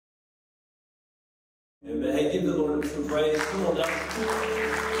Amen. Hey, give the Lord some praise. Come on now.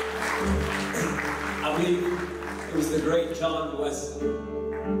 I believe it was the great John Wesley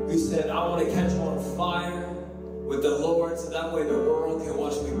who said, I want to catch on fire with the Lord so that way the world can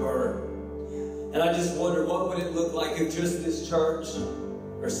watch me burn. And I just wonder, what would it look like if just this church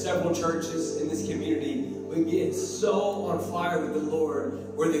or several churches in this community would get so on fire with the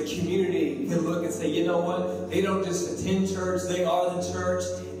Lord where the community can look and say, you know what? They don't just attend church, they are the church,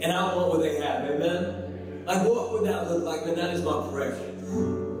 and I want what they have. Amen? Like, what would that look like? Man, that is my prayer.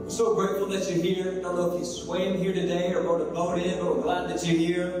 I'm so grateful that you're here. I don't know if you swam here today or rode a boat in, but we're glad that you're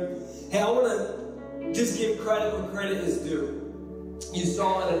here. Hey, I want to just give credit when credit is due. You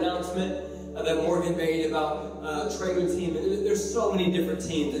saw an announcement that Morgan made about Traeger team. And there's so many different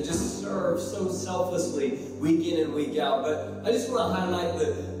teams that just serve so selflessly week in and week out. But I just want to highlight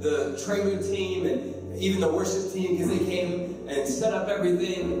the Traeger team and even the worship team, because they came and set up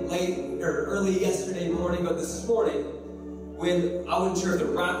everything late or early yesterday morning. But this morning, when I wasn't sure if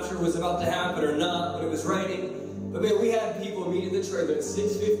the rapture was about to happen or not, when it was raining, but man, we had people meeting the trailer at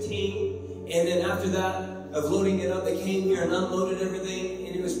 6:15, and then after that, of loading it up, they came here and unloaded everything,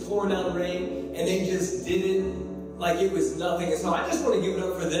 and it was pouring down rain, and they just did it like it was nothing. And so I just want to give it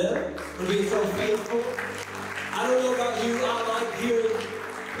up for them for being so faithful. I don't know about you, I like hearing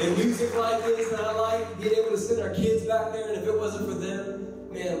the music like this, and I like being able to send our kids back there, and if it wasn't for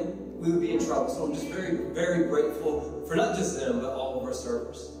them, man, we would be in trouble. So I'm just very, very grateful for not just them, but all of our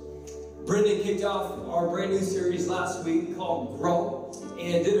servers. Brendan kicked off our brand new series last week called Grow,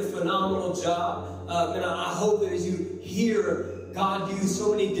 and did a phenomenal job. And I hope that as you hear God use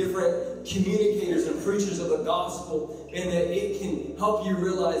so many different communicators and preachers of the gospel, and that it can help you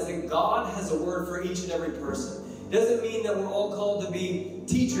realize that God has a word for each and every person. Doesn't mean that we're all called to be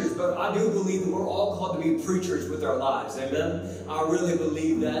teachers, but I do believe that we're all called to be preachers with our lives. Amen? I really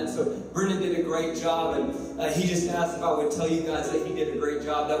believe that. So Brendan did a great job, and he just asked if I would tell you guys that he did a great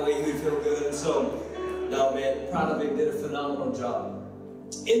job. That way he would feel good. And so, no, man, proud of him. Did a phenomenal job.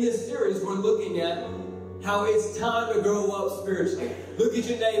 In this series, we're looking at how it's time to grow up spiritually. Look at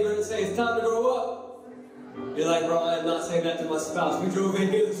your neighbor and say, it's time to grow up. You're like, bro, I'm not saying that to my spouse. We drove in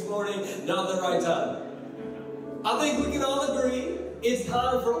here this morning, not the right time. I think we can all agree it's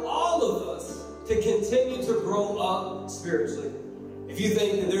time for all of us to continue to grow up spiritually. If you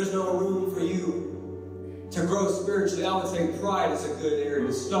think that there's no room for you to grow spiritually, I would say pride is a good area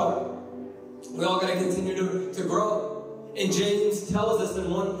to start. We all got to continue to grow. And James tells us in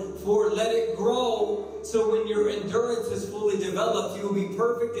 1:4, let it grow so when your endurance is fully developed, you will be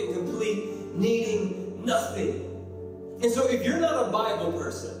perfect and complete, needing nothing. And so if you're not a Bible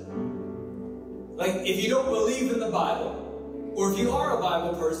person, like if you don't believe in the Bible, or if you are a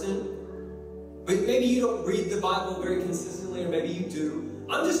Bible person, but maybe you don't read the Bible very consistently, or maybe you do,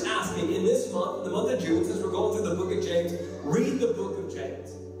 I'm just asking, in this month, the month of June, since we're going through the book of James, read the book of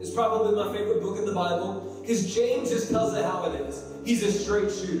James. It's probably my favorite book in the Bible, because James just tells it how it is. He's a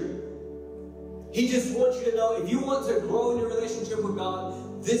straight shooter. He just wants you to know, if you want to grow in your relationship with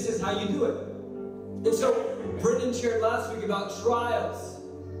God, this is how you do it. And so, Brendan shared last week about trials.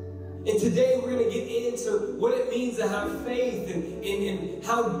 And today we're going to get into what it means to have faith, and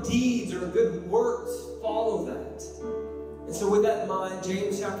how deeds or good works follow that. And so with that in mind,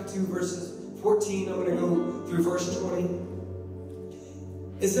 James chapter 2, verses 14, I'm going to go through verse 20.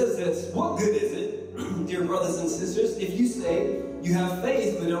 It says this, what good is it, dear brothers and sisters, if you say you have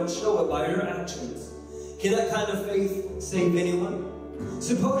faith but don't show it by your actions? Can that kind of faith save anyone?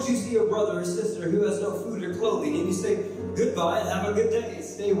 Suppose you see a brother or sister who has no food or clothing, and you say, goodbye and have a good day.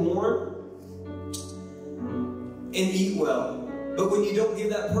 Stay warm and eat well. But when you don't give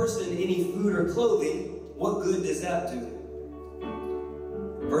that person any food or clothing, what good does that do?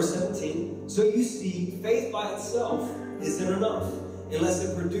 Verse 17, so you see, faith by itself isn't enough unless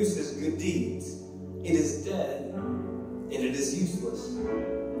it produces good deeds. It is dead and it is useless.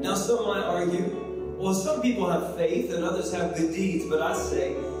 Now some might argue, well, some people have faith and others have good deeds, but I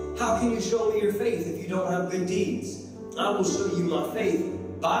say, how can you show me your faith if you don't have good deeds? I will show you my faith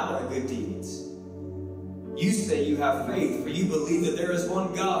by my good deeds. You say you have faith, for you believe that there is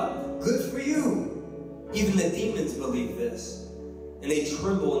one God. Good for you. Even the demons believe this, and they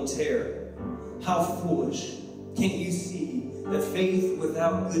tremble in terror. How foolish. Can't you see that faith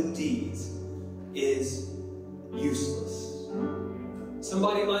without good deeds is useless?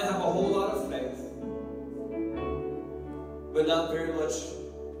 Somebody might have a whole lot of faith, but not very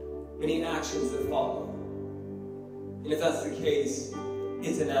many actions that follow. And if that's the case,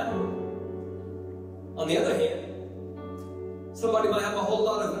 it's inadequate. On the other hand, somebody might have a whole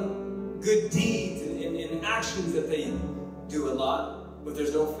lot of good deeds and actions that they do a lot, but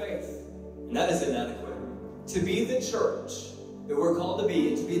there's no faith. And that is inadequate. to be the church that we're called to be,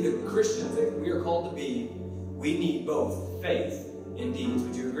 and to be the Christians that we are called to be, we need both faith and deeds.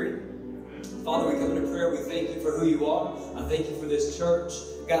 Would you agree? Father, we come into prayer. We thank you for who you are. I thank you for this church.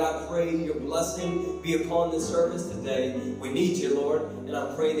 God, I pray your blessing be upon this service today. We need you, Lord, and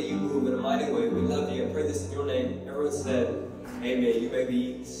I pray that you move in a mighty way. We love you. I pray this in your name. Everyone said, amen. You may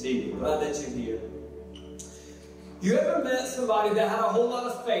be seated. Glad that you're here. You ever met somebody that had a whole lot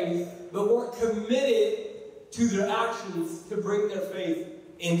of faith, but weren't committed to their actions to bring their faith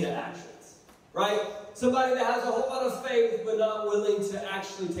into actions? Right? Somebody that has a whole lot of faith, but not willing to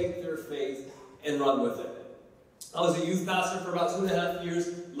actually take their faith and run with it. I was a youth pastor for about 2.5 years.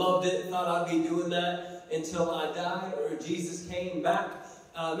 Loved it. Thought I'd be doing that until I died or Jesus came back.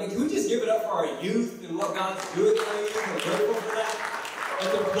 Man, can we just give it up for our youth and what God's doing for you? I'm grateful for that.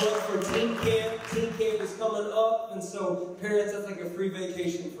 Like a plug for teen camp. Teen camp is coming up, and so parents, that's like a free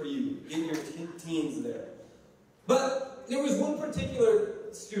vacation for you. Get your teens there. But there was one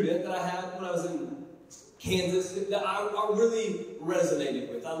particular student that I had when I was in Kansas that I really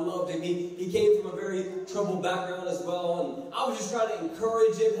resonated with. I loved him. He came from a very troubled background as well, and I was just trying to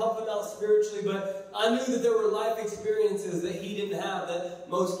encourage him, help him out spiritually, but I knew that there were life experiences that he didn't have that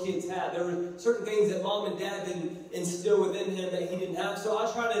most kids had. There were certain things that mom and dad didn't instill within him that he didn't have, so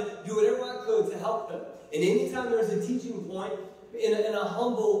I tried to do whatever I could to help him. And anytime there was a teaching point, in a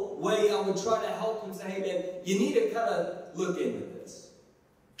humble way, I would try to help him say, hey man, you need to kind of look into this.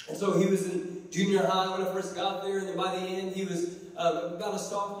 And so he was in junior high when I first got there, and then by the end he was about a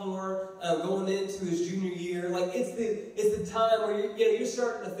sophomore, going into his junior year. Like it's the time where you're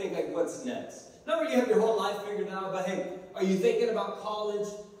starting to think like, what's next? Not where you have your whole life figured out, but hey, are you thinking about college?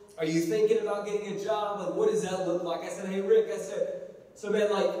 Are you thinking about getting a job? Like, what does that look like? I said, hey Rick, so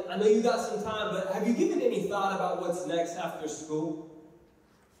man, like, I know you got some time, but have you given any thought about what's next after school?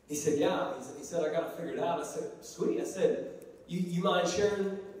 He said, yeah. He said, I got to figure it out. I said, sweet. I said, you mind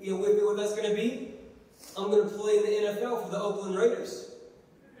sharing with me what that's going to be? I'm going to play in the NFL for the Oakland Raiders.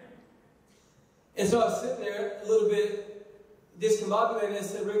 And so I was sitting there a little bit discombobulated. I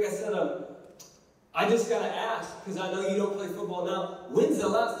said, Rick, I just got to ask, because I know you don't play football now. When's the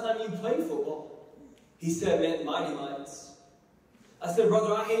last time you played football? He said, man, Mighty Mites. I said,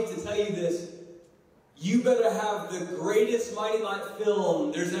 brother, I hate to tell you this. You better have the greatest Mighty Mite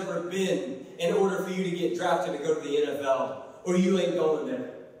film there's ever been in order for you to get drafted to go to the NFL, or you ain't going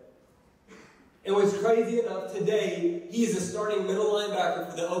there. And what's crazy enough, today, he is a starting middle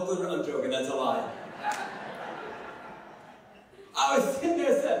linebacker for the Oakland. I'm joking, that's a lie. I was sitting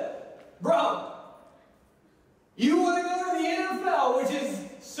there and said, bro, you want to go to the NFL, which is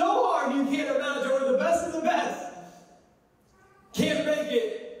so hard you can't imagine. We're the best of the best. Can't make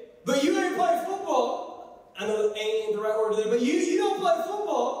it, but you ain't play football. I know ain't the right word there, but you don't play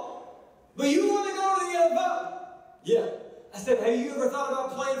football, but you want to go to the NFL. Yeah. I said, have you ever thought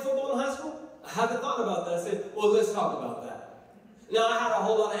about playing football in high school? I haven't thought about that. I said, well, let's talk about that. Now, I had a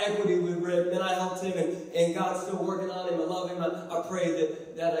whole lot of equity with Rick, and I helped him, and God's still working on him. I love him. I pray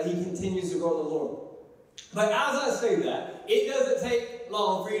that he continues to grow in the Lord. But as I say that, it doesn't take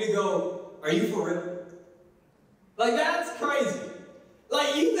long for you to go, are you for real? Like, that's crazy.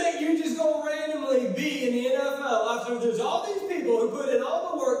 Like, you think you're just going to randomly be in the NFL after there's all these people who put in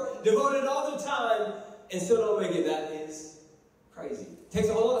all the work, devoted all the time, and still don't make it. That is crazy. It takes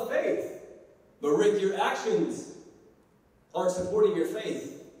a whole lot of faith. But Rick, your actions aren't supporting your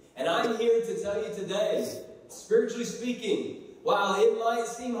faith. And I'm here to tell you today, spiritually speaking, while it might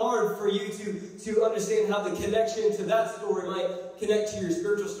seem hard for you to understand how the connection to that story might connect to your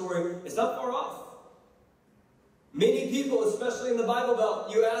spiritual story, it's not far off. Many people, especially in the Bible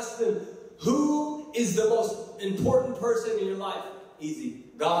Belt, you ask them, who is the most important person in your life? Easy.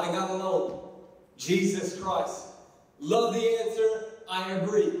 God and God alone. Jesus Christ. Love the answer. I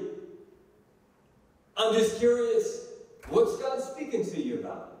agree. I'm just curious, what's God speaking to you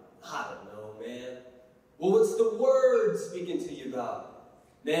about? I don't know, man. Well, what's the Word speaking to you about?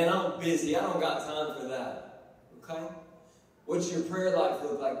 Man, I'm busy. I don't got time for that. Okay? What's your prayer life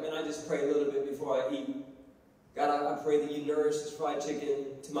look like? Man, I just pray a little bit before I eat. God, I pray that you nourish this fried chicken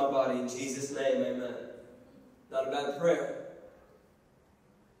to my body. In Jesus' name, amen. Not a bad prayer.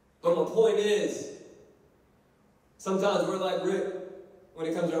 But my point is, sometimes we're like Rick when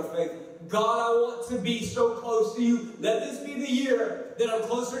it comes to our faith. God, I want to be so close to you. Let this be the year that I'm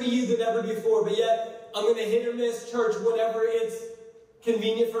closer to you than ever before. But yet, I'm going to hit or miss church whenever it's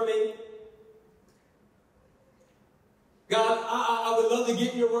convenient for me. God, I would love to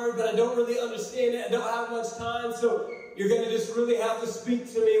get in your word, but I don't really understand it. I don't have much time, so you're going to just really have to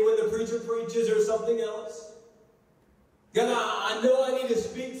speak to me when the preacher preaches or something else. God, I know I need to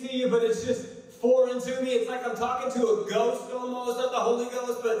speak to you, but it's just foreign to me. me, it's like I'm talking to a ghost almost, not the Holy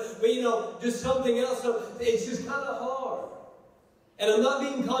Ghost, but you know, just something else. So it's just kind of hard. And I'm not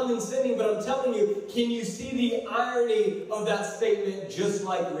being condescending, but I'm telling you, can you see the irony of that statement just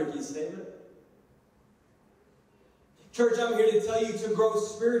like Ricky's statement? Church, I'm here to tell you, to grow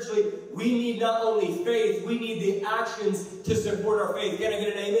spiritually, we need not only faith, we need the actions to support our faith. Can I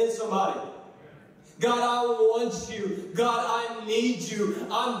get an amen, somebody? God, I want you. God, I need you.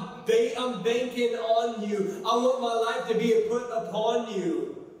 I'm banking on you. I want my life to be put upon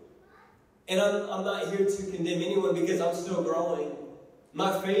you. And I'm not here to condemn anyone because I'm still growing.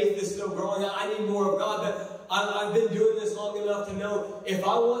 My faith is still growing. I need more of God. But I've been doing this long enough to know if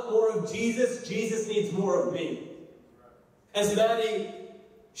I want more of Jesus, Jesus needs more of me. As Maddie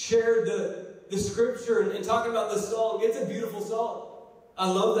shared the scripture and talking about the song, it's a beautiful song. I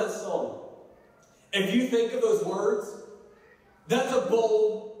love that song. If you think of those words, that's a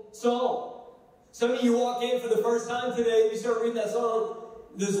bold song. Some of you walk in for the first time today and you start reading that song,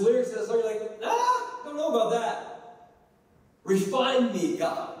 those lyrics of that song, you're like, don't know about that. Refine me,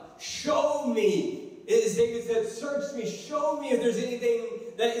 God. Show me. As David said, search me. Show me if there's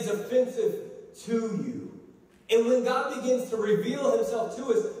anything that is offensive to you. And when God begins to reveal himself to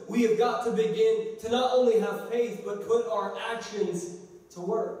us, we have got to begin to not only have faith, but put our actions to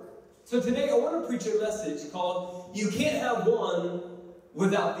work. So today I want to preach a message called, You Can't Have One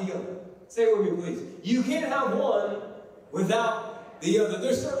Without the Other. Say it with me, please. You can't have one without the other.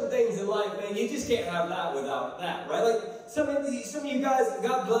 There's certain things in life, man, you just can't have that without that, right? Like some of you guys,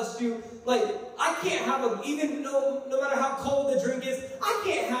 God bless you, like I can't have even no matter how cold the drink is, I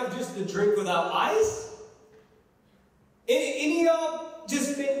can't have just the drink without ice. Any of y'all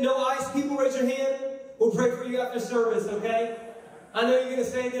just no ice? People raise your hand. We'll pray for you after service, okay? I know you're going to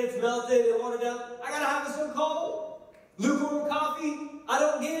say that it's melted and watered down. I got to have it so cold. Lukewarm coffee. I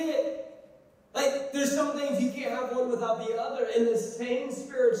don't get it. Like, there's some things you can't have one without the other. And the same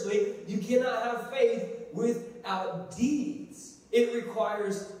spiritually, you cannot have faith without deeds. It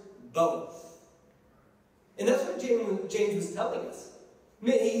requires both. And that's what James was telling us.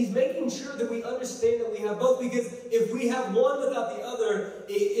 He's making sure that we understand that we have both, because if we have one without the other,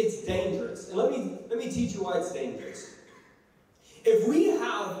 it's dangerous. And let me teach you why it's dangerous. If we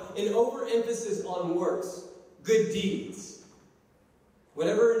have an overemphasis on works, good deeds,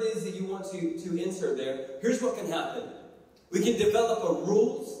 whatever it is that you want to insert there, here's what can happen. We can develop a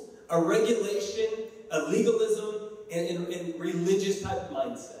rules, a regulation, a legalism, and religious type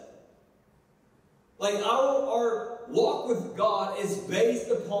mindset. Like our walk with God is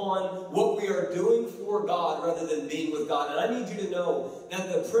based upon what we are doing for God rather than being with God. And I need you to know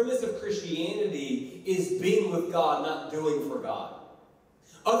that the premise of Christianity is being with God, not doing for God.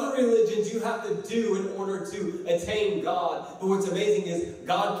 Other religions you have to do in order to attain God. But what's amazing is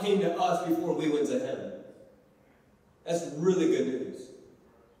God came to us before we went to Him. That's really good news.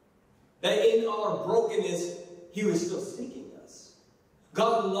 That in our brokenness, He was still seeking us.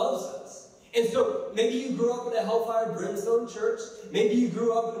 God loves us. And so maybe you grew up in a hellfire brimstone church. Maybe you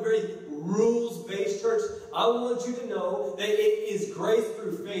grew up in a very rules-based church. I want you to know that it is grace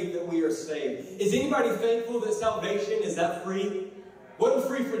through faith that we are saved. Is anybody thankful that salvation is that free? It wasn't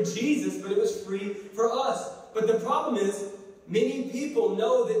free for Jesus, but it was free for us. But the problem is, many people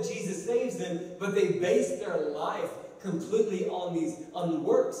know that Jesus saves them, but they base their life completely on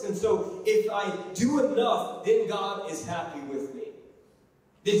works. And so if I do enough, then God is happy with me.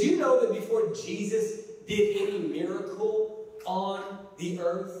 Did you know that before Jesus did any miracle on the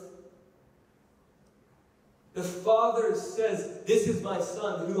earth, the Father says, "This is my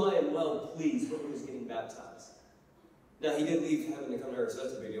Son, who I am well pleased," when He was getting baptized. Now, He did leave heaven to come to earth, so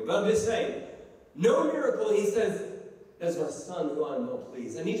that's a big deal. But I'm just saying, no miracle, He says, "That's my Son, who I am well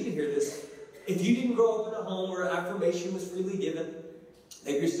pleased." I need you to hear this. If you didn't grow up in a home where affirmation was freely given,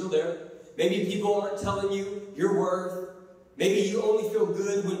 maybe you're still there. Maybe people aren't telling you your worth. Maybe you only feel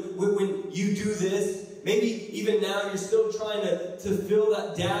good when you do this. Maybe even now you're still trying to fill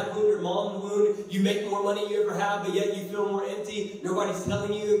that dad wound or mom wound. You make more money than you ever have, but yet you feel more empty. Nobody's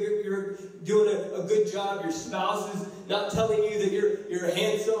telling you you're doing a good job. Your spouse is not telling you that you're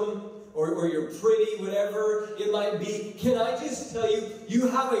handsome or you're pretty, whatever it might be. Can I just tell you, you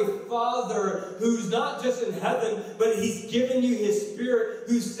have a Father who's not just in heaven, but He's given you His Spirit,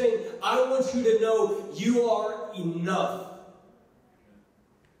 who's saying, I want you to know you are enough.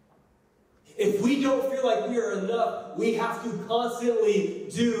 If we don't feel like we are enough, we have to constantly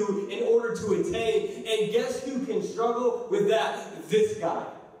do in order to attain. And guess who can struggle with that? This guy.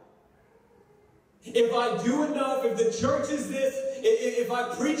 If I do enough, if the church is this, if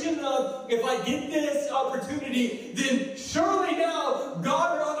I preach enough, if I get this opportunity, then surely now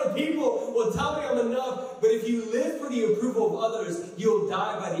God or other people will well, tell me I'm enough. But if you live for the approval of others, you'll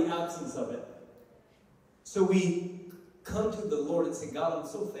die by the absence of it. So we come to the Lord and say, God, I'm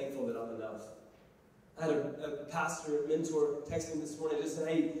so thankful that I'm enough. I had a pastor, a mentor, text me this morning and just said,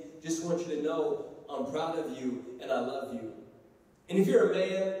 hey, just want you to know I'm proud of you and I love you. And if you're a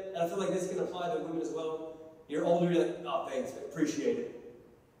man, and I feel like this can apply to women as well, you're older, you're like, oh, thanks, I appreciate it.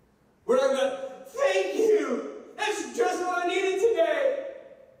 We're not going, thank you. That's just what I needed today.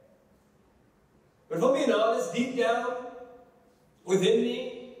 But if I'm being honest, deep down, within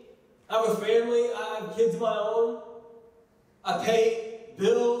me, I have a family, I have kids of my own, I pay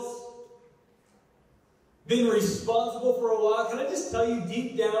bills, been responsible for a while. Can I just tell you,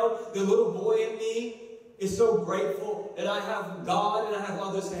 deep down, the little boy in me is so grateful that I have God and I have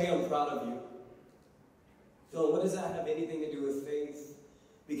others say, hey, I'm proud of you. Dylan, what does that have anything to do with faith?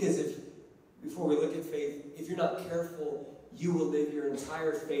 Because before we look at faith, if you're not careful, you will live your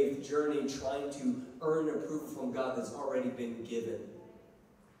entire faith journey trying to earn approval from God that's already been given.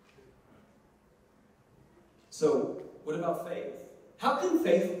 So, what about faith? How can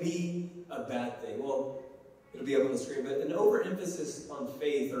faith be a bad thing? Well, it'll be up on the screen, but an overemphasis on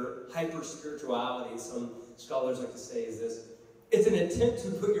faith or hyper-spirituality, some scholars like to say, is this. It's an attempt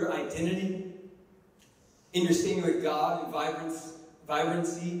to put your identity in your standing with God and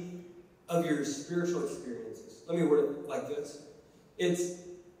vibrancy of your spiritual experiences. Let me word it like this.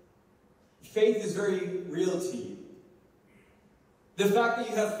 Faith is very real to you. The fact that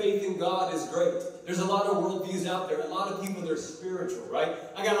you have faith in God is great. There's a lot of worldviews out there. A lot of people that are spiritual, right?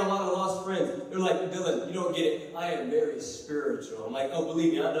 I got a lot of lost friends. They're like, Dylan, you don't get it. I am very spiritual. I'm like, oh,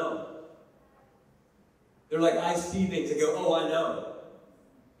 believe me, I know. They're like, I see things. I go, oh, I know.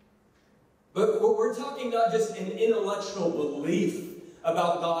 But we're talking not just an intellectual belief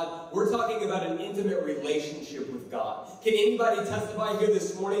about God. We're talking about an intimate relationship with God. Can anybody testify here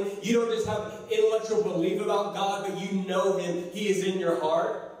this morning? You don't just have intellectual belief about God, but you know Him. He is in your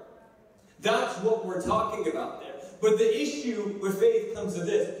heart. That's what we're talking about there. But the issue with faith comes to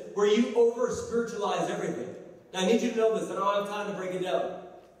this, where you over-spiritualize everything. Now, I need you to know this. I don't have time to break it down.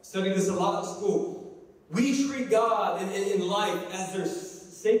 Studied this a lot in school. We treat God in life as they're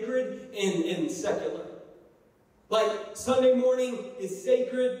sacred and secular. Like, Sunday morning is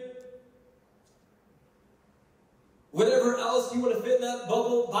sacred. Whatever else you want to fit in that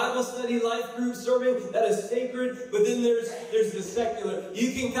bubble, Bible study, life group, serving, that is sacred. But then there's the secular.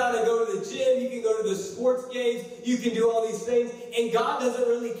 You can kind of go to the gym. You can go to the sports games. You can do all these things. And God doesn't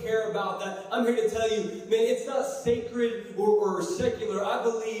really care about that. I'm here to tell you, man, it's not sacred or secular. I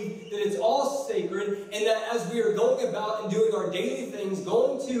believe that it's all sacred. And that as we are going about and doing our daily things,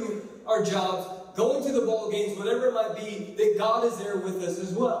 going to our jobs, going to the ball games, whatever it might be, that God is there with us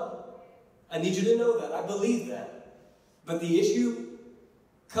as well. I need you to know that. I believe that. But the issue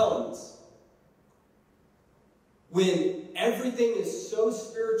comes when everything is so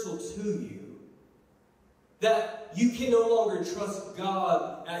spiritual to you that you can no longer trust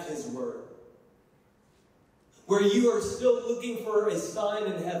God at His word. Where you are still looking for a sign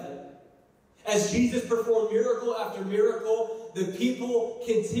in heaven. As Jesus performed miracle after miracle, the people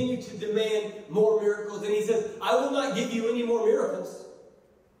continue to demand more miracles. And He says, I will not give you any more miracles.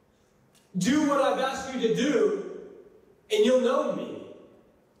 Do what I've asked you to do, and you'll know me.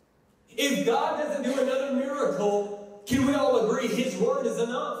 If God doesn't do another miracle, can we all agree His word is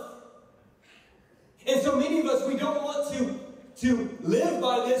enough? And so many of us, we don't want to live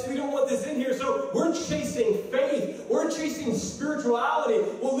by this. We don't want this in here. So we're chasing faith. We're chasing spirituality.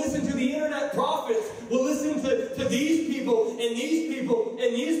 We'll listen to the internet prophets. We'll listen to these people and these people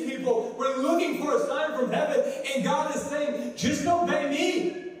and these people. We're looking for a sign from heaven. And God is saying, just obey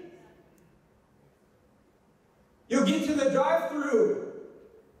me. You'll get to the drive-thru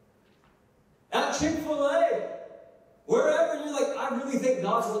at Chick-fil-A, wherever, and you're like, I really think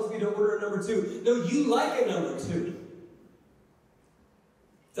God wants me to order a number 2. No, you like a number 2.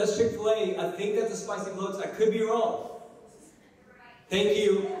 That's Chick-fil-A. I think that's a spicy looks. I could be wrong. Thank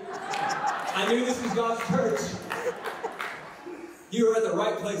you. I knew this was God's church. You were at the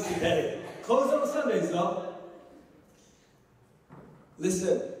right place today. Closed on Sundays, though.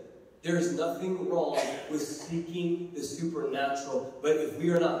 Listen. There is nothing wrong with seeking the supernatural, but if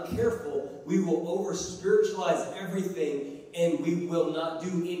we are not careful, we will over-spiritualize everything, and we will not do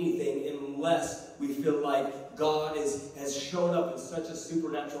anything unless we feel like God has shown up in such a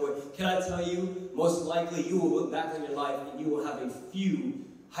supernatural way. Can I tell you, most likely you will look back on your life and you will have a few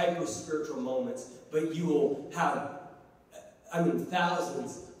hyper-spiritual moments, but you will have,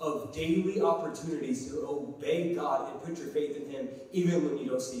 thousands of daily opportunities to obey God and put your faith in Him, even when you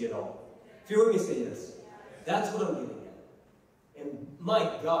don't see it all. If you're with me, say yes. That's what I'm getting at. And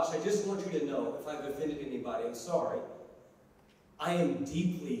my gosh, I just want you to know, if I've offended anybody, I'm sorry. I am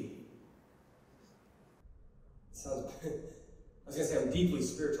deeply, I was going to say I'm deeply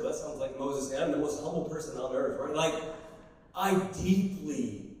spiritual. That sounds like Moses saying, I'm the most humble person on earth, right? Like, I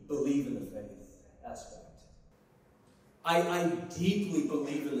deeply believe in the faith aspect. I deeply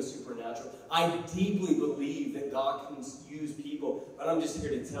believe in the supernatural. I deeply believe that God can use people. But I'm just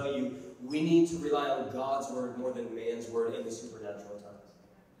here to tell you, we need to rely on God's word more than man's word in the supernatural times.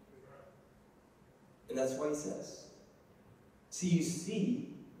 And that's why he says. So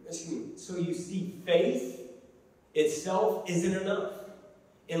you see faith itself isn't enough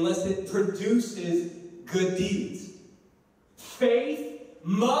unless it produces good deeds. Faith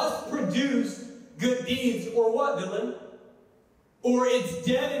must produce good deeds, or what, Dylan? Or it's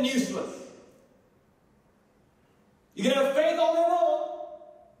dead and useless. You can have faith all day long,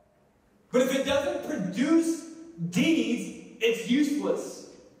 but if it doesn't produce deeds, it's useless.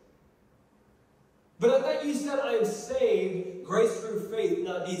 But I thought you said I am saved, grace through faith,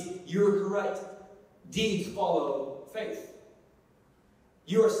 not deeds. You're correct. Deeds follow faith.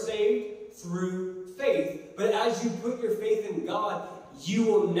 You are saved through faith, but as you put your faith in God, you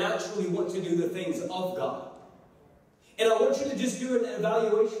will naturally want to do the things of God. And I want you to just do an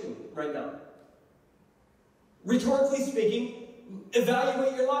evaluation right now. Rhetorically speaking,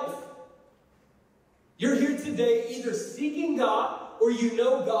 evaluate your life. You're here today either seeking God or you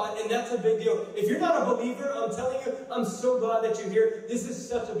know God, and that's a big deal. If you're not a believer, I'm telling you, I'm so glad that you're here. This is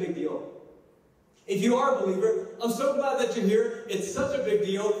such a big deal. If you are a believer, I'm so glad that you're here. It's such a big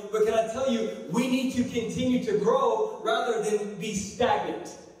deal. But can I tell you, we need to continue to grow rather than be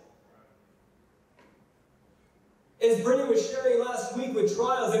stagnant. As Brendan was sharing last week with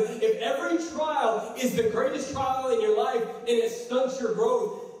trials, if every trial is the greatest trial in your life and it stunts your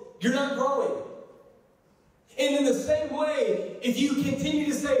growth, you're not growing. And in the same way, if you continue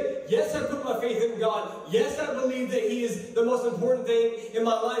to say, yes, I put my faith in God, yes, I believe that He is the most important thing in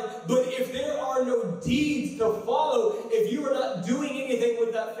my life, but if there are no deeds to follow, if you are not doing anything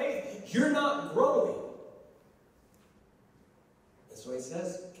with that faith, you're not growing. That's what he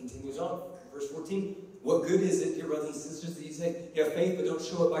says, continues on, verse 14. What good is it, dear brothers and sisters, that you say you have faith but don't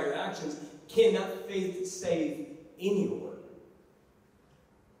show it by your actions? Can that faith save anyone?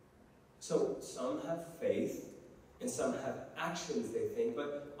 So some have faith and some have actions, they think.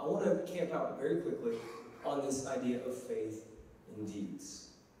 But I want to camp out very quickly on this idea of faith and deeds.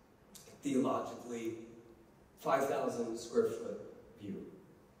 Theologically, 5,000 square foot view.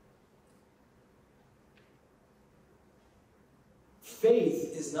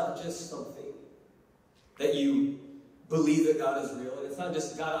 Faith is not just something that you believe that God is real, and it's not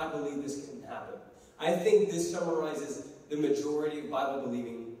just, God, I believe this can happen. I think this summarizes the majority of Bible Belt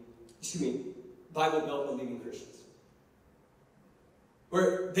believing Christians.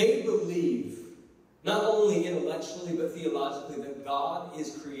 Where they believe, not only intellectually, but theologically, that God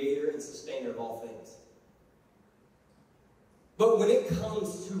is creator and sustainer of all things. But when it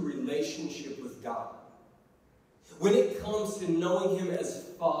comes to relationship with God, when it comes to knowing Him as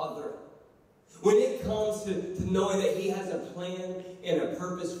Father, when it comes to knowing that He has a plan and a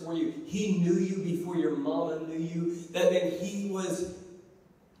purpose for you, He knew you before your mama knew you, that then He was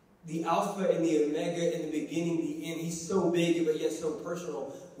the Alpha and the Omega, in the beginning, the end. He's so big, but yet so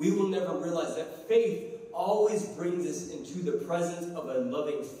personal. We will never realize that faith always brings us into the presence of a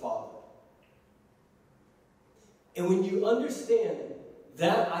loving Father. And when you understand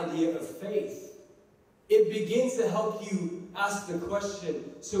that idea of faith, it begins to help you ask the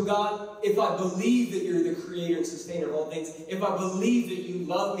question, so God, if I believe that you're the creator and sustainer of all things, if I believe that you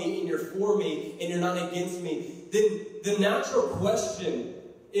love me and you're for me and you're not against me, then the natural question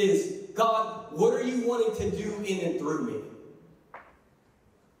is, God, what are you wanting to do in and through me?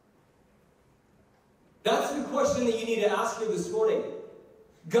 That's the question that you need to ask you this morning.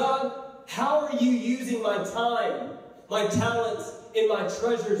 God, how are you using my time, my talents, and my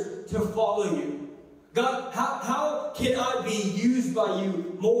treasures to follow you? God, how can I be used by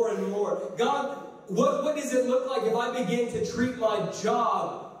you more and more? God, what does it look like if I begin to treat my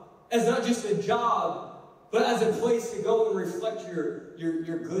job as not just a job, but as a place to go and reflect your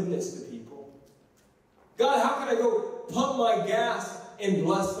goodness to people? God, how can I go pump my gas and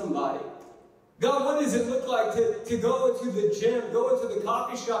bless somebody? God, what does it look like to go into the gym, go into the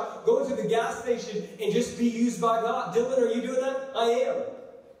coffee shop, go into the gas station, and just be used by God? Dylan, are you doing that? I am.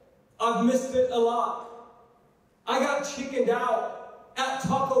 I've missed it a lot. I got chickened out at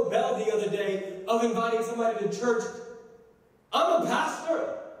Taco Bell the other day of inviting somebody to church. I'm a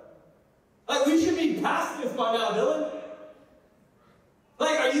pastor. Like, we should be past this by now, Dylan.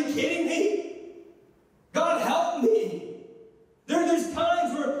 Like, are you kidding me? God, help me. There's times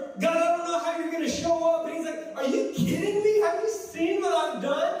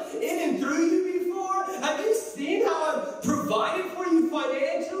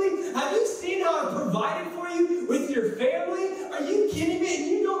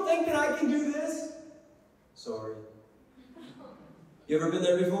Sorry. You ever been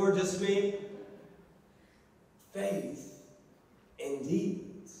there before? Just me? Faith and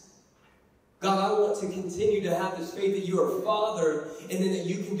deeds. God, I want to continue to have this faith that you are Father and then that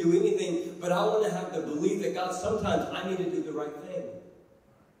you can do anything, but I want to have the belief that, God, sometimes I need to do the right thing.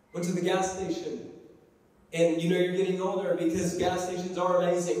 Went to the gas station, and you're getting older because gas stations are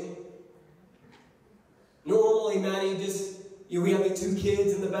amazing. Normally, Maddie we have the 2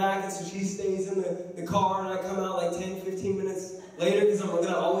 kids in the back, and so she stays in the car, and I come out like 10, 15 minutes later because I'm going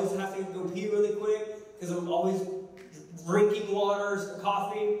to always have to go pee really quick because I'm always drinking water,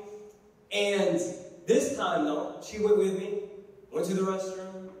 coffee. And this time, though, she went with me, went to the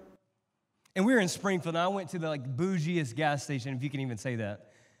restroom. And we were in Springfield, and I went to the bougiest gas station, if you can even say that.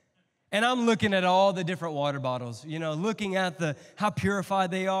 And I'm looking at all the different water bottles, looking at how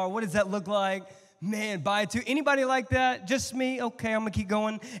purified they are. What does that look like? Man, buy 2. Anybody like that? Just me? Okay, I'm going to keep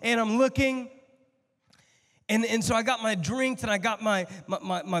going. And I'm looking. And so I got my drinks, and I got my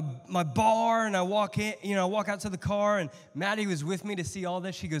bar, and I walk in, I walk out to the car, and Maddie was with me to see all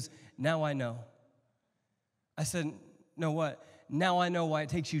this. She goes, now I know. I said, no what? Now I know why it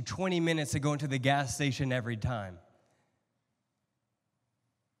takes you 20 minutes to go into the gas station every time.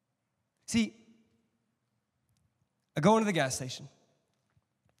 See, I go into the gas station,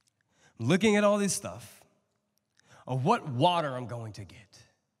 I'm looking at all this stuff of what water I'm going to get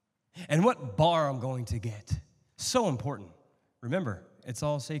and what bar I'm going to get. So important. Remember, it's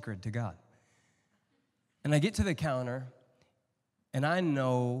all sacred to God. And I get to the counter, and I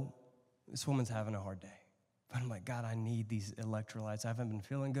know this woman's having a hard day. But I'm like, God, I need these electrolytes. I haven't been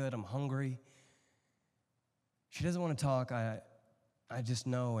feeling good. I'm hungry. She doesn't want to talk. I just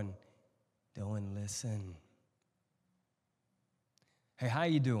know. And Dylan, listen. Hey, how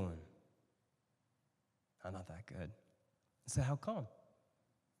you doing? I'm not that good. I said, how come?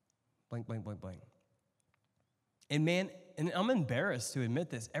 Blank, blank, blank, blank. And man, and I'm embarrassed to admit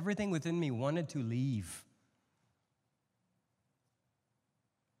this. Everything within me wanted to leave.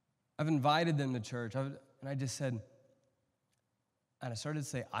 I've invited them to church, and I just said, and I started to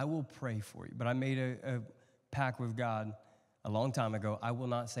say, I will pray for you. But I made a pact with God a long time ago. I will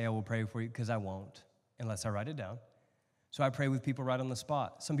not say I will pray for you because I won't unless I write it down. So I pray with people right on the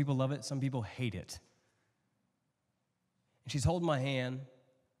spot. Some people love it. Some people hate it. And she's holding my hand.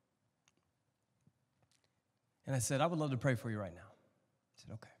 And I said, I would love to pray for you right now. I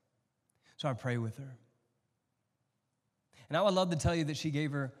said, okay. So I pray with her. And I would love to tell you that she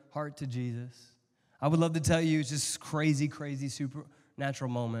gave her heart to Jesus. I would love to tell you it's just crazy, crazy,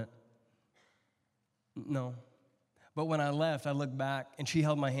 supernatural moment. No. But when I left, I looked back, and she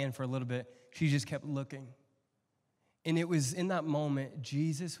held my hand for a little bit. She just kept looking. And it was in that moment,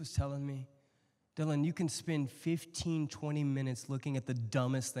 Jesus was telling me, Dylan, you can spend 15, 20 minutes looking at the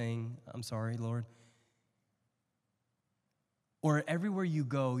dumbest thing. I'm sorry, Lord. Or everywhere you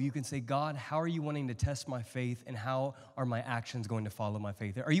go, you can say, God, how are you wanting to test my faith, and how are my actions going to follow my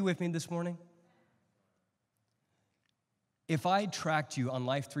faith? Are you with me this morning? If I tracked you on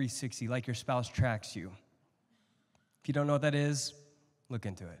Life 360 like your spouse tracks you, if you don't know what that is, look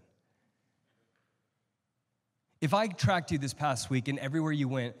into it. If I tracked you this past week and everywhere you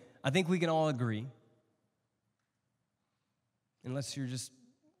went, I think we can all agree, unless you're just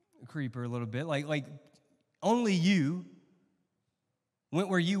a creeper a little bit, like only you went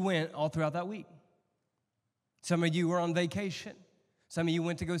where you went all throughout that week. Some of you were on vacation. Some of you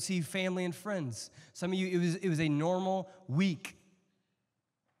went to go see family and friends. Some of you, it was a normal week.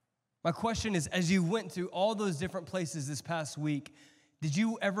 My question is, as you went through all those different places this past week, did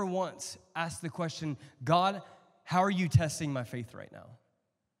you ever once ask the question, God, how are you testing my faith right now?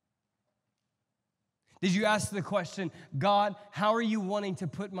 Did you ask the question, God, how are you wanting to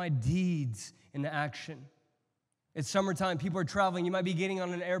put my deeds into action? It's summertime, people are traveling, you might be getting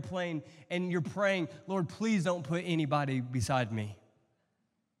on an airplane, and you're praying, Lord, please don't put anybody beside me.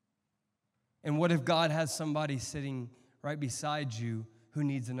 And what if God has somebody sitting right beside you who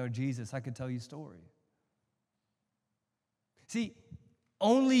needs to know Jesus? I could tell you a story. See,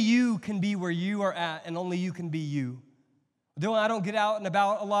 only you can be where you are at, and only you can be you. Though I don't get out and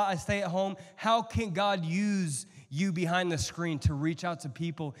about a lot, I stay at home. How can God use you behind the screen to reach out to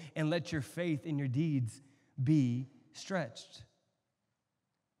people and let your faith and your deeds be stretched?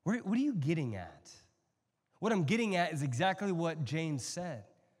 What are you getting at? What I'm getting at is exactly what James said.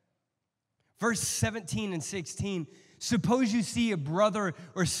 Verse 17 and 16, suppose you see a brother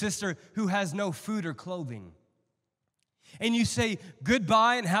or sister who has no food or clothing, and you say,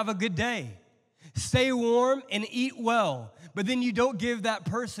 goodbye and have a good day. Stay warm and eat well, but then you don't give that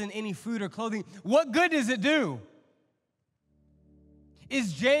person any food or clothing. What good does it do?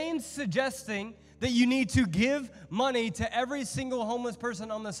 Is James suggesting that you need to give money to every single homeless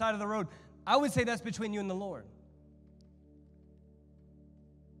person on the side of the road, I would say that's between you and the Lord.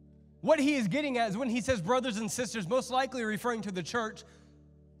 What he is getting at is when he says brothers and sisters, most likely referring to the church.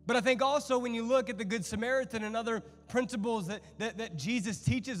 But I think also when you look at the Good Samaritan and other principles that Jesus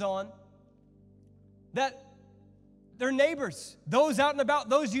teaches on, that they're neighbors, those out and about,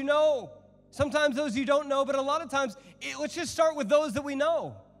 those you know, sometimes those you don't know, but a lot of times, let's just start with those that we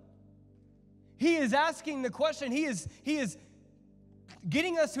know. He is asking the question, he is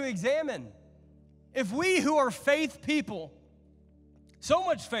getting us to examine if we who are faith people, so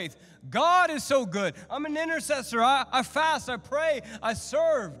much faith, God is so good. I'm an intercessor. I fast, I pray, I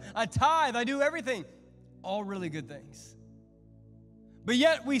serve, I tithe, I do everything. All really good things. But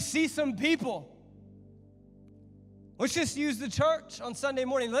yet we see some people. Let's just use the church on Sunday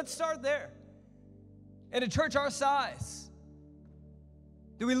morning. Let's start there. In a church our size,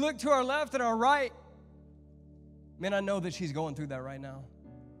 do we look to our left and our right? Man, I know that she's going through that right now.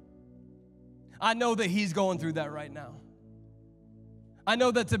 I know that he's going through that right now. I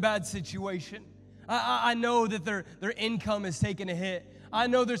know that's a bad situation. I know that their income is taking a hit. I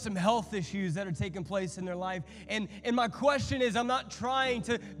know there's some health issues that are taking place in their life. And my question is, I'm not trying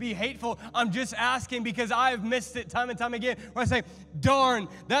to be hateful. I'm just asking because I've missed it time and time again where I say, darn,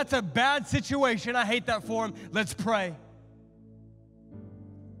 that's a bad situation. I hate that for him. Let's pray.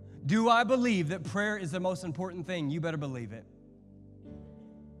 Do I believe that prayer is the most important thing? You better believe it.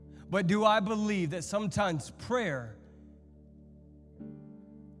 But do I believe that sometimes prayer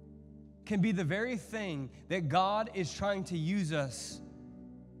can be the very thing that God is trying to use us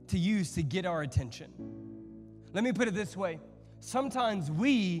to use to get our attention? Let me put it this way. Sometimes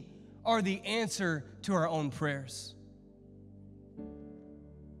we are the answer to our own prayers.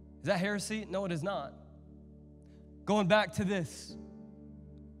 Is that heresy? No, it is not. Going back to this.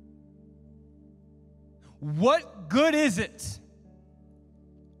 What good is it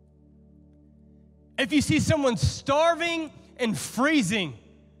if you see someone starving and freezing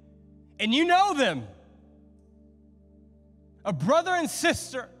and you know them, a brother and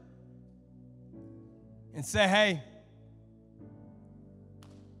sister, and say, hey,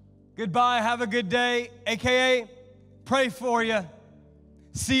 goodbye, have a good day, AKA, pray for you,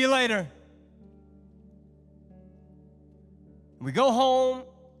 see you later. We go home,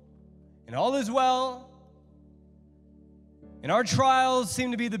 and all is well, and our trials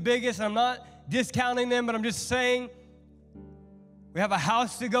seem to be the biggest, and I'm not discounting them, but I'm just saying, we have a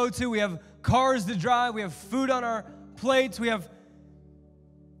house to go to, we have cars to drive, we have food on our plates, we have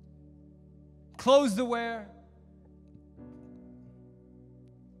clothes to wear.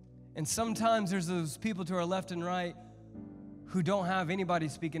 And sometimes there's those people to our left and right who don't have anybody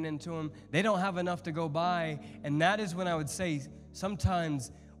speaking into them. They don't have enough to go by. And that is when I would say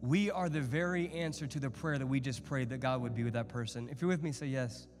sometimes we are the very answer to the prayer that we just prayed that God would be with that person. If you're with me, say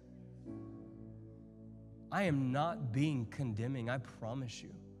yes. I am not being condemning, I promise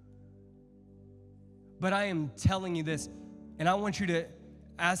you. But I am telling you this, and I want you to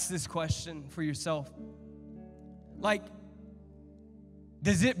ask this question for yourself. Like,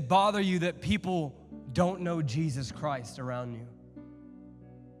 does it bother you that people don't know Jesus Christ around you?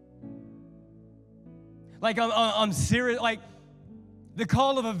 Like, I'm serious. Like, the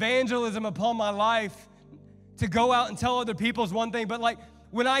call of evangelism upon my life to go out and tell other people is one thing, but like,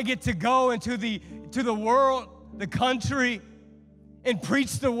 when I get to go into the world, the country, and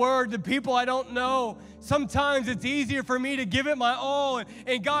preach the word to people I don't know, sometimes it's easier for me to give it my all.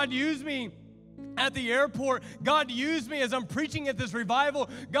 And God used me at the airport. God used me as I'm preaching at this revival.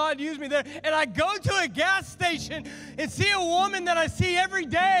 God used me there. And I go to a gas station and see a woman that I see every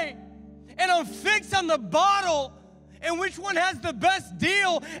day. And I'm fixed on the bottle and which one has the best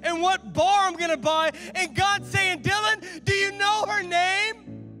deal and what bar I'm going to buy. And God's saying, Dylan, do you know her name?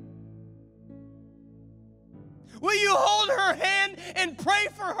 Will you hold her hand and pray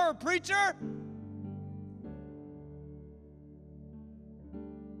for her, preacher?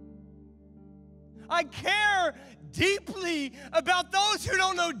 I care deeply about those who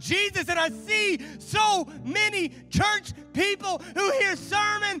don't know Jesus, and I see so many church people who hear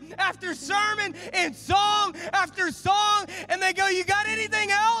sermon after sermon and song after song, and they go, you got anything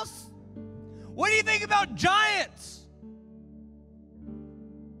else? What do you think about giants?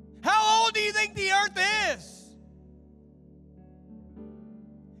 How old do you think the earth is?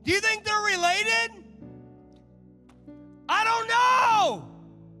 Do you think they're related? I don't know.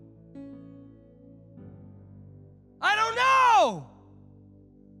 I don't know.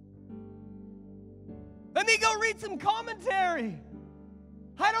 Let me go read some commentary.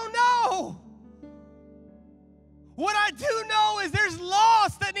 I don't know. What I do know is there's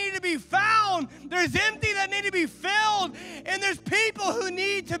lost that need to be found. There's There's empty that need to be filled, and there's people who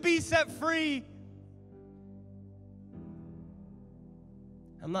need to be set free.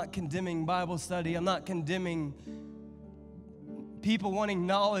 I'm not condemning Bible study. I'm not condemning people wanting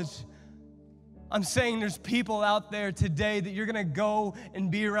knowledge. I'm saying there's people out there today that you're going to go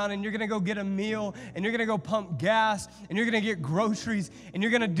and be around, and you're going to go get a meal, and you're going to go pump gas, and you're going to get groceries, and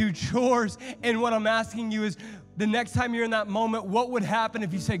you're going to do chores. And what I'm asking you is, the next time you're in that moment, what would happen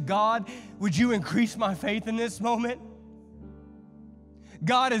if you said, God, would you increase my faith in this moment?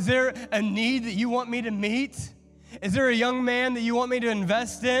 God, is there a need that you want me to meet? Is there a young man that you want me to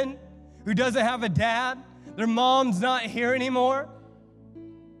invest in who doesn't have a dad? Their mom's not here anymore?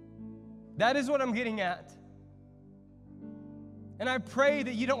 That is what I'm getting at. And I pray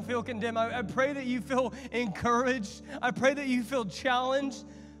that you don't feel condemned. I pray that you feel encouraged. I pray that you feel challenged.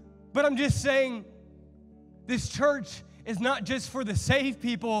 But I'm just saying, this church is not just for the saved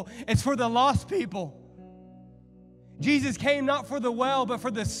people, it's for the lost people. Jesus came not for the well, but for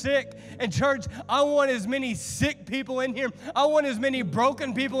the sick. And church, I want as many sick people in here. I want as many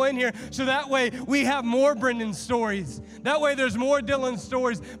broken people in here, so that way we have more Brendan stories. That way there's more Dylan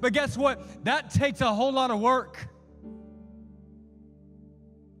stories. But guess what? That takes a whole lot of work.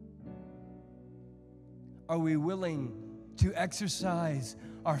 Are we willing to exercise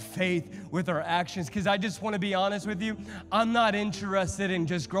our faith with our actions? Because I just want to be honest with you, I'm not interested in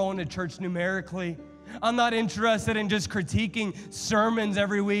just growing the church numerically. I'm not interested in just critiquing sermons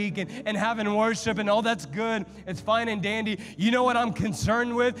every week and having worship and all that's good. It's fine and dandy. You know what I'm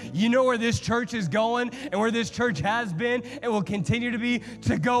concerned with? You know where this church is going and where this church has been and will continue to be,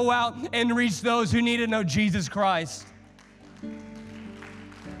 to go out and reach those who need to know Jesus Christ.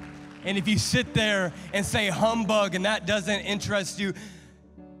 And if you sit there and say humbug and that doesn't interest you,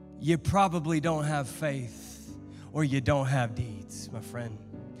 you probably don't have faith or you don't have deeds, my friend.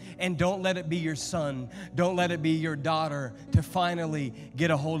 And don't let it be your son, don't let it be your daughter to finally get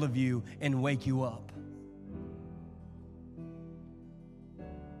a hold of you and wake you up.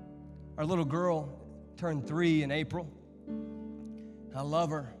 Our little girl turned 3 in April. I love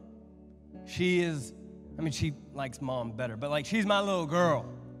her. She likes mom better, but she's my little girl.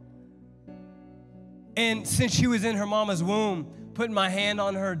 And since she was in her mama's womb, putting my hand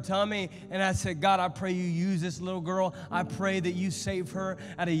on her tummy, and I said, God, I pray you use this little girl. I pray that you save her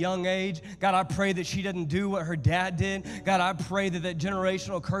at a young age. God, I pray that she doesn't do what her dad did. God, I pray that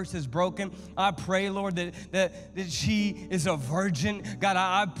generational curse is broken. I pray, Lord, that she is a virgin. God,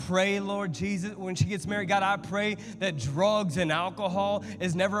 I pray, Lord Jesus, when she gets married, God, I pray that drugs and alcohol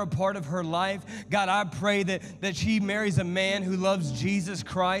is never a part of her life. God, I pray that she marries a man who loves Jesus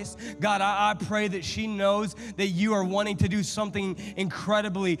Christ. God, I pray that she knows that you are wanting to do something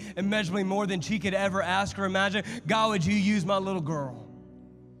incredibly, immeasurably more than she could ever ask or imagine. God, would you use my little girl?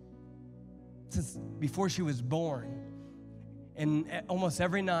 Since before she was born, and almost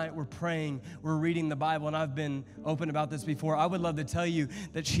every night we're praying, we're reading the Bible, and I've been open about this before. I would love to tell you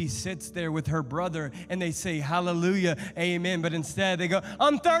that she sits there with her brother and they say, hallelujah, amen, but instead they go,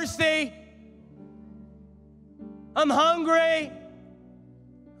 I'm thirsty, I'm hungry.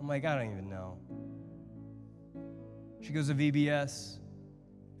 I'm like, I don't even know. She goes to VBS,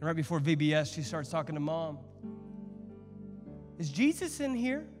 and right before VBS, she starts talking to mom. Is Jesus in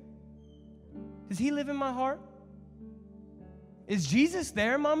here? Does he live in my heart? Is Jesus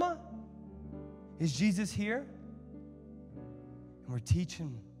there, mama? Is Jesus here? And we're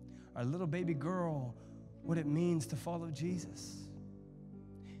teaching our little baby girl what it means to follow Jesus.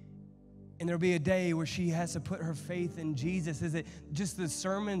 And there'll be a day where she has to put her faith in Jesus. Is it just the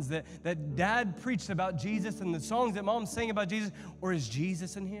sermons that dad preached about Jesus and the songs that mom sang about Jesus? Or is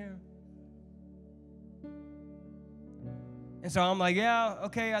Jesus in here? And so I'm like, yeah,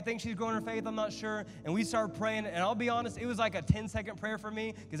 okay, I think she's growing her faith. I'm not sure. And we start praying. And I'll be honest, it was like a 10-second prayer for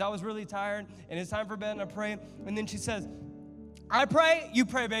me because I was really tired. And it's time for bed, and I pray. And then she says, I pray, you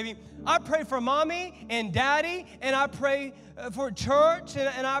pray, baby. I pray for mommy and daddy, and I pray for church,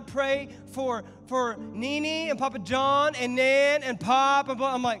 and I pray for Nene and Papa John and Nan and Pop. And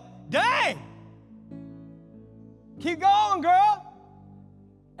I'm like, dang! Keep going, girl.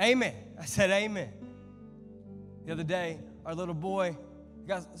 Amen. I said amen. The other day, our little boy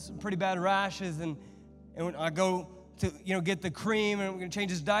got some pretty bad rashes, and when I go to get the cream, and we're gonna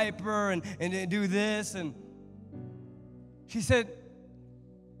change his diaper and do this, and she said,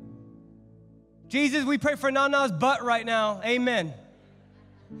 Jesus, we pray for Nana's butt right now. Amen.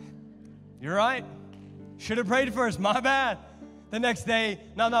 You're right. Should have prayed first. My bad. The next day,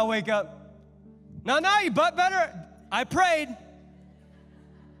 Nana wake up. Nana, your butt better? I prayed.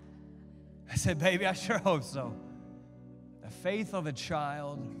 I said, baby, I sure hope so. The faith of a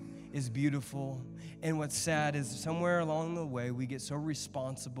child is beautiful. And what's sad is somewhere along the way, we get so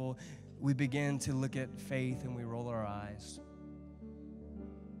responsible, we begin to look at faith and we roll our eyes.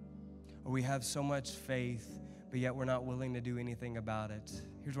 Or we have so much faith, but yet we're not willing to do anything about it.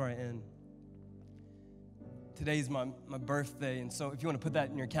 Here's where I end. Today's my birthday, and so if you want to put that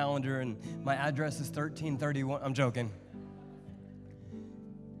in your calendar, and my address is 1331. I'm joking.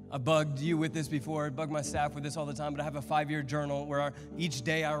 I bugged you with this before. I bug my staff with this all the time, but I have a 5-year journal where each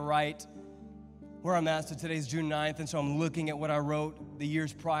day I write where I'm at. So today's June 9th, and so I'm looking at what I wrote the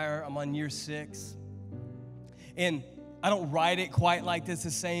years prior. I'm on year 6. And I don't write it quite like this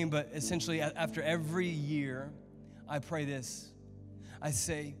the same, but essentially after every year, I pray this. I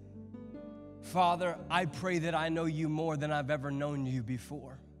say, Father, I pray that I know you more than I've ever known you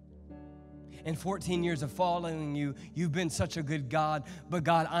before. In 14 years of following you, you've been such a good God. But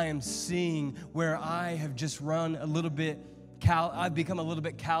God, I am seeing where I have just run a little bit, I've become a little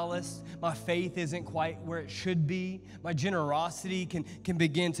bit callous. My faith isn't quite where it should be. My generosity can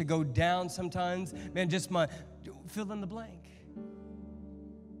begin to go down sometimes. Man, just my, fill in the blank.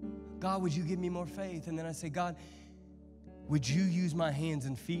 God, would you give me more faith? And then I say, God, would you use my hands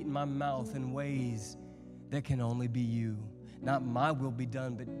and feet and my mouth in ways that can only be you? Not my will be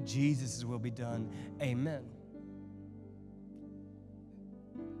done, but Jesus' will be done. Amen.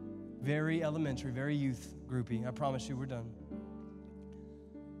 Very elementary, very youth groupy. I promise you we're done.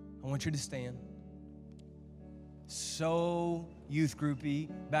 I want you to stand. So youth groupy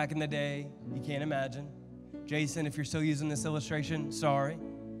back in the day, you can't imagine. Jason, if you're still using this illustration, sorry.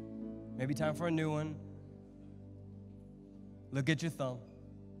 Maybe time for a new one. Look at your thumb.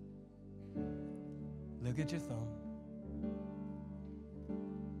 Look at your thumb.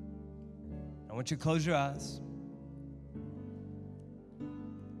 I want you to close your eyes.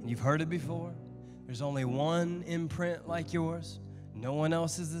 And you've heard it before. There's only one imprint like yours. No one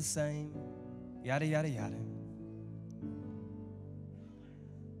else is the same. Yada, yada, yada.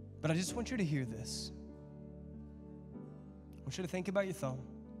 But I just want you to hear this. I want you to think about your thumb.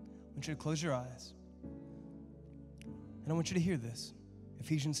 I want you to close your eyes. And I want you to hear this.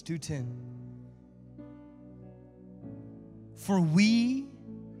 Ephesians 2:10. For we,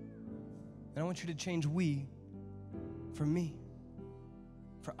 and I want you to change we for me.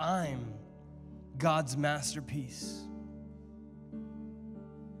 For I'm God's masterpiece,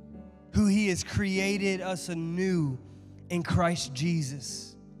 who He has created us anew in Christ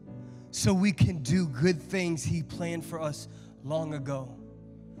Jesus, so we can do good things He planned for us long ago.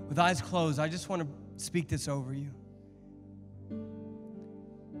 With eyes closed, I just want to speak this over you.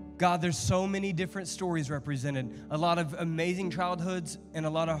 God, there's so many different stories represented, a lot of amazing childhoods and a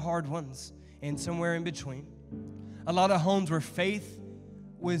lot of hard ones, and somewhere in between. A lot of homes where faith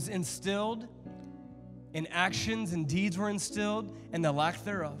was instilled, and actions and deeds were instilled, and the lack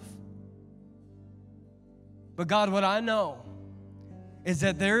thereof. But God, what I know is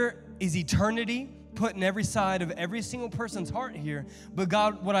that there is eternity put in every side of every single person's heart here. But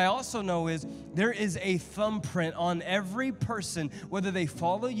God, what I also know is there is a thumbprint on every person, whether they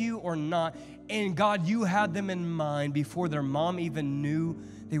follow you or not. And God, you had them in mind before their mom even knew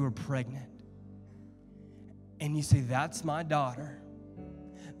they were pregnant. And you say, that's my daughter.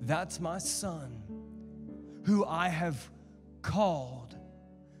 That's my son, who I have called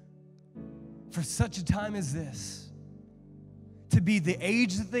for such a time as this, to be the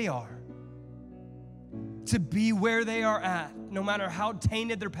age that they are, to be where they are at, no matter how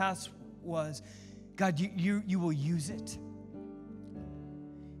tainted their past was. God, you will use it.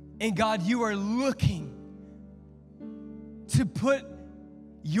 And God, you are looking to put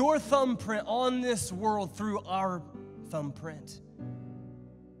your thumbprint on this world through our thumbprint.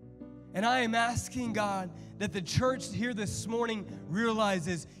 And I am asking, God, that the church here this morning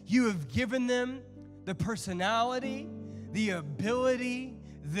realizes you have given them the personality, the ability,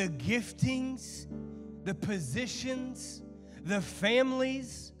 the giftings, the positions, the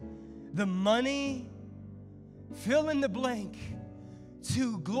families, the money, fill in the blank,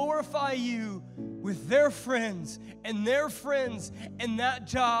 to glorify you with their friends and their friends and that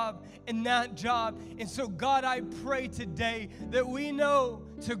job and that job. And so, God, I pray today that we know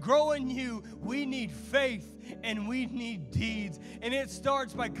to grow in you, we need faith and we need deeds. And it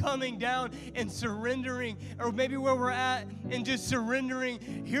starts by coming down and surrendering, or maybe where we're at and just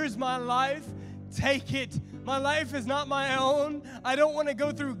surrendering. Here's my life. Take it, My life is not my own. I don't want to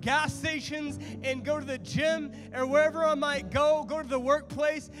go through gas stations and go to the gym or wherever I might go to the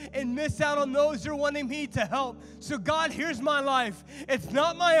workplace and miss out on those you're wanting me to help. So God, here's my life. It's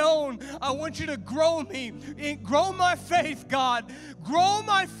not my own. I want you to grow me. Grow my faith, God. Grow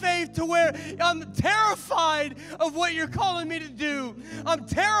my faith to where I'm terrified of what you're calling me to do. I'm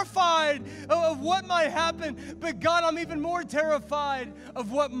terrified of what might happen, but God, I'm even more terrified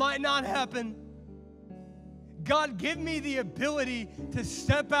of what might not happen. God, give me the ability to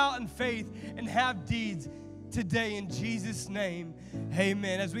step out in faith and have deeds today in Jesus' name.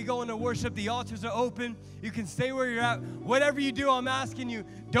 Amen. As we go into worship, the altars are open. You can stay where you're at. Whatever you do, I'm asking you,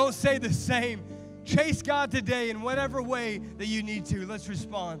 don't say the same. Chase God today in whatever way that you need to. Let's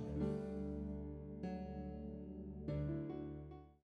respond.